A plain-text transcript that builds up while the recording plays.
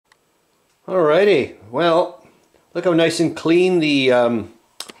Alrighty, well, look how nice and clean the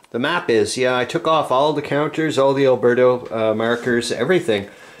map is. Yeah, I took off all the counters, all the Alberto markers, everything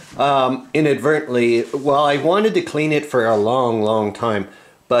inadvertently. Well, I wanted to clean it for a long time,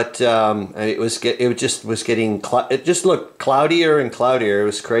 but it just looked cloudier and cloudier. It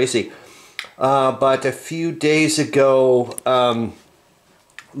was crazy. But a few days ago,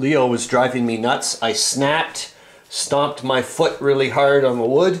 Leo was driving me nuts. I stomped my foot really hard on the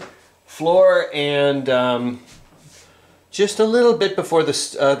wood floor, and just a little bit before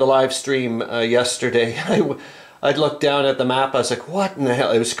the live stream yesterday, I'd looked down at the map. I was like, what in the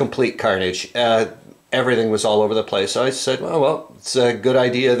hell? It was complete carnage. Everything was all over the place. So I said, well, it's a good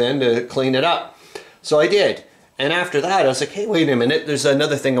idea then to clean it up. So I did. And after that, I was like, hey, wait a minute. There's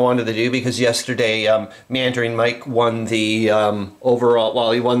another thing I wanted to do, because yesterday Meandering Mike won the he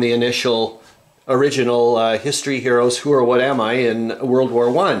won the original History Heroes Who or What Am I in World War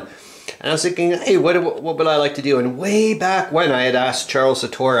I. And I was thinking, hey, what would I like to do? And way back when, I had asked Charles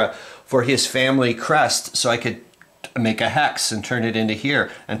Satora for his family crest so I could make a hex and turn it into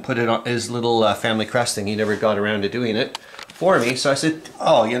here and put it on his little family crest thing. He never got around to doing it for me. So I said,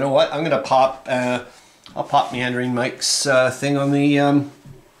 oh, you know what? I'm going to I'll pop Meandering Mike's thing on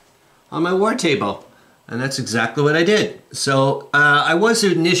my war table. And that's exactly what I did. So I was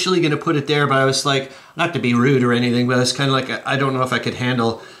initially going to put it there, but I was like, not to be rude or anything, but I was kind of like, I don't know if I could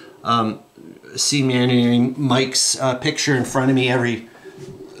handle see Meandering Mike's picture in front of me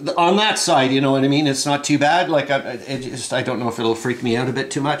on that side, you know what I mean? It's not too bad. Like I don't know if it'll freak me out a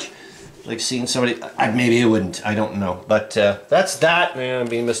bit too much. Like seeing somebody, maybe it wouldn't, I don't know. But that's that, man,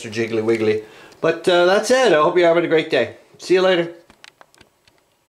 being Mr. Jiggly Wiggly. But that's it. I hope you're having a great day. See you later.